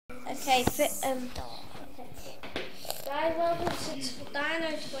Okay, guys, welcome to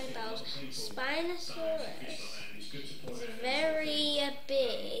Dino Toy Dolls. Spinosaurs is very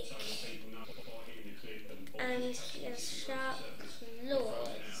big and he has sharp claws.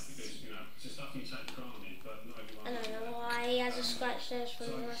 I don't know why he has a scratch nose from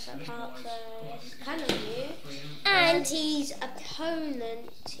Jurassic Park, so it's kind of new. And his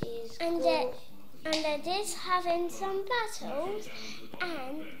opponent is and it is having some battles,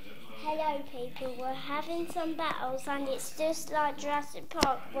 and hello people, we're having some battles, and it's just like Jurassic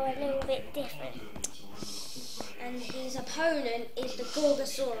Park, but a little bit different. And his opponent is the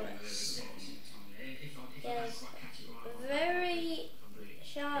gorgosaurs. He has very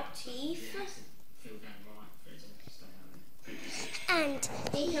sharp teeth. And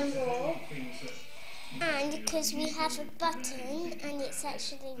he can roar. And because we have a button, and it's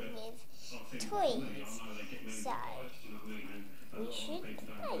actually with toys, so we should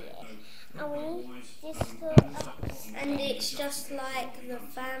play it. And we just and it's just like the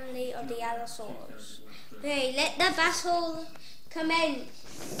family of the Allosaurs. Okay, let the battle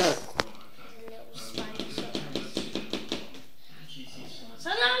commence. Little Spinosaurs.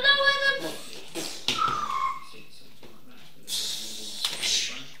 So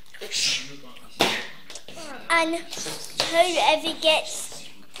and whoever gets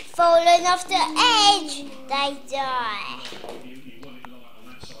fallen off the edge, they die.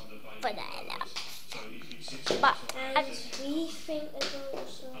 But I love. But we think the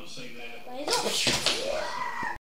dinosaurs.